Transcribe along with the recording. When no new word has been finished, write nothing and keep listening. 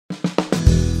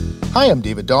Hi, I'm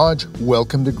David Dodge.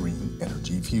 Welcome to Green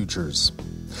Energy Futures.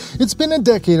 It's been a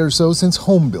decade or so since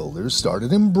home builders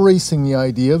started embracing the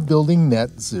idea of building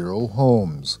net zero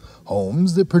homes.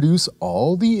 Homes that produce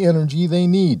all the energy they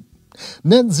need.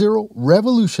 Net zero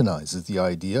revolutionizes the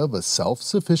idea of a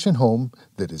self-sufficient home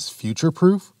that is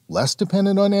future-proof, less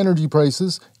dependent on energy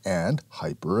prices, and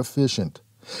hyper-efficient.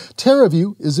 Terra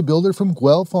View is a builder from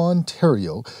Guelph,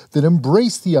 Ontario, that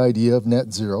embraced the idea of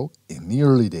net zero in the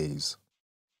early days.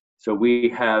 So we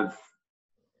have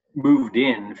moved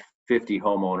in 50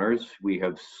 homeowners. We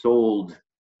have sold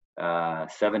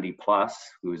 70 plus.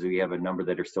 We have a number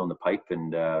that are still in the pipe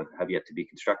and have yet to be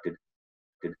constructed.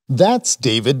 That's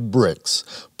David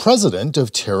Brix, president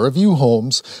of Terra View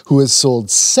Homes, who has sold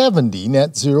 70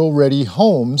 net zero ready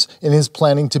homes and is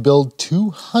planning to build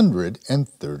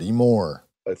 230 more.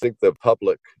 I think the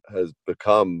public has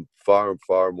become far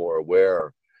more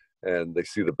aware, and they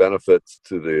see the benefits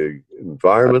to the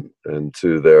environment and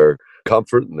to their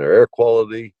comfort and their air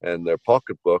quality and their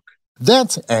pocketbook.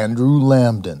 That's Andrew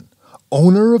Lambden,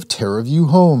 owner of Terra View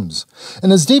Homes.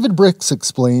 And as David Brix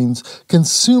explains,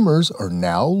 consumers are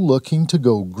now looking to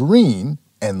go green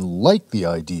and like the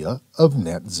idea of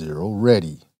net zero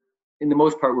ready. In the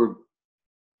most part, we're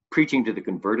preaching to the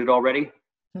converted already.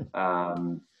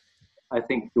 I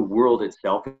think the world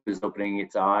itself is opening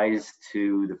its eyes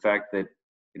to the fact that,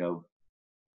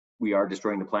 we are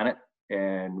destroying the planet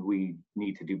and we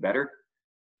need to do better.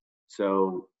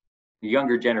 So the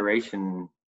younger generation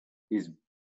is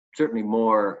certainly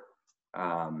more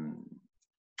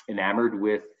enamored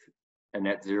with a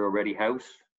net zero ready house.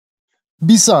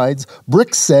 Besides,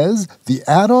 Brix says the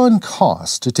add-on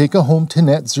cost to take a home to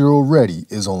net zero ready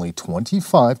is only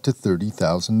 $25,000 to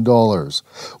 $30,000,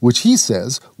 which he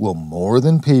says will more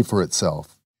than pay for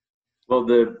itself. Well,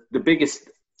 the biggest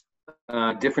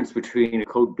difference between a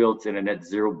code built and a net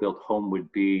zero built home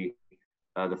would be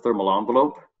the thermal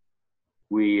envelope.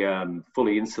 We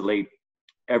fully insulate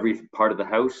every part of the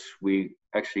house. We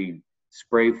actually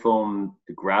spray foam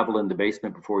the gravel in the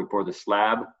basement before we pour the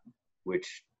slab,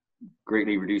 which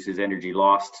greatly reduces energy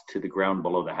lost to the ground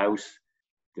below the house.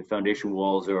 The foundation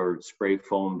walls are spray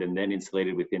foamed and then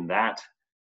insulated within that.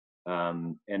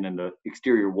 And then the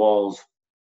exterior walls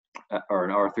are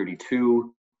an R32,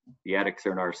 the attics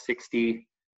are an R60,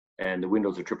 and the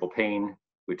windows are triple pane,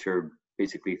 which are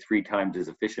basically 3 times as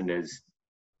efficient as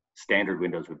standard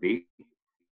windows would be.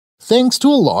 Thanks to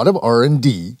a lot of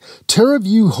R&D, Terra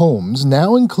View Homes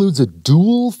now includes a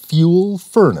dual fuel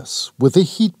furnace with a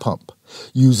heat pump,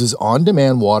 uses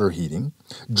on-demand water heating,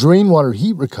 drain water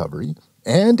heat recovery,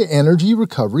 and energy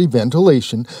recovery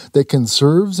ventilation that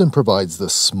conserves and provides the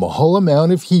small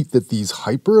amount of heat that these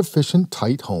hyper-efficient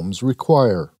tight homes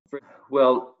require.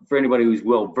 Well, for anybody who's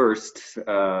well-versed,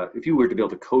 if you were to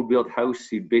build a code-built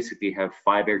house, you'd basically have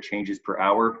 5 air changes per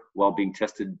hour while being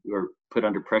tested or put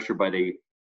under pressure by the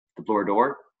blower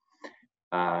door.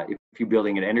 If you're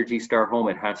building an Energy Star home,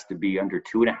 it has to be under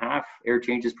 2.5 air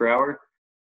changes per hour,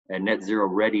 and net zero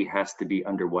ready has to be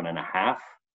under 1.5.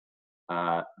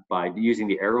 By using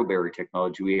the aerobarrier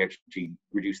technology, we actually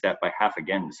reduce that by half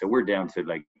again. So we're down to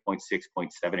like 0.6,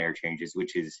 0.7 air changes,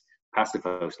 which is passive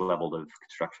house level of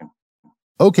construction.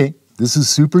 Okay, this is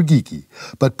super geeky,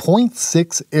 but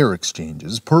 0.6 air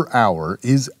exchanges per hour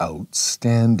is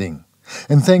outstanding.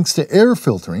 And thanks to air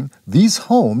filtering, these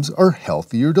homes are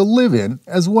healthier to live in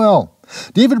as well.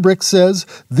 David Brix says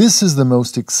this is the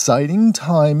most exciting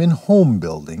time in home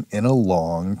building in a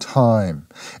long time.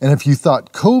 And if you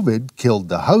thought COVID killed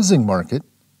the housing market,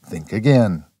 think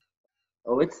again.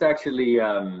 Oh, it's actually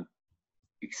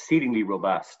exceedingly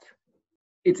robust.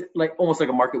 It's like almost like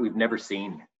a market we've never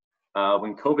seen.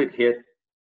 When COVID hit,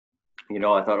 I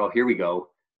thought, oh, here we go.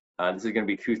 This is going to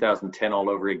be 2010 all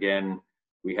over again.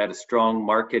 We had a strong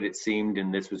market, it seemed,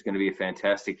 and this was going to be a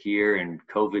fantastic year, and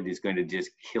COVID is going to just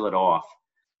kill it off.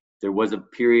 There was a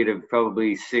period of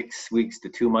probably 6 weeks to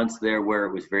 2 months there where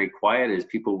it was very quiet as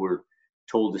people were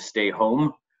told to stay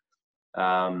home.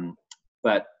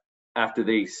 But after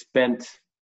they spent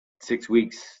 6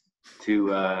 weeks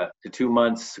to 2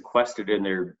 months sequestered in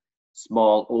their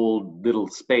small, old little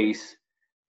space,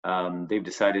 they've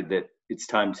decided that it's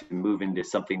time to move into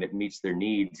something that meets their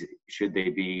needs should they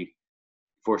be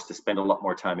forced to spend a lot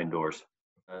more time indoors.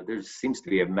 There seems to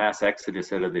be a mass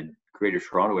exodus out of the Greater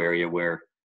Toronto area where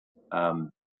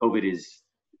COVID is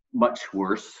much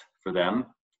worse for them,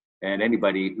 and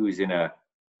anybody who's in a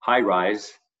high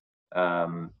rise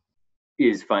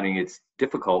is finding it's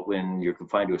difficult when you're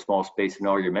confined to a small space and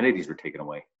all your amenities were taken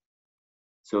away.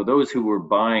 So those who were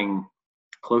buying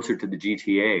closer to the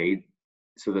GTA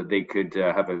so that they could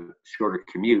have a shorter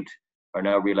commute are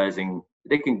now realizing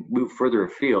they can move further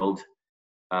afield,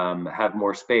 have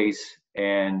more space,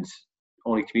 and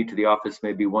only commute to the office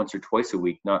maybe once or twice a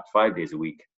week, not 5 days a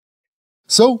week.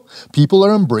 So, people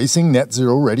are embracing net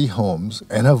zero ready homes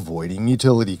and avoiding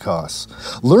utility costs.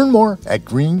 Learn more at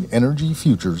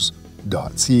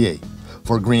GreenEnergyFutures.ca.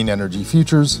 For Green Energy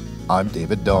Futures, I'm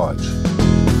David Dodge.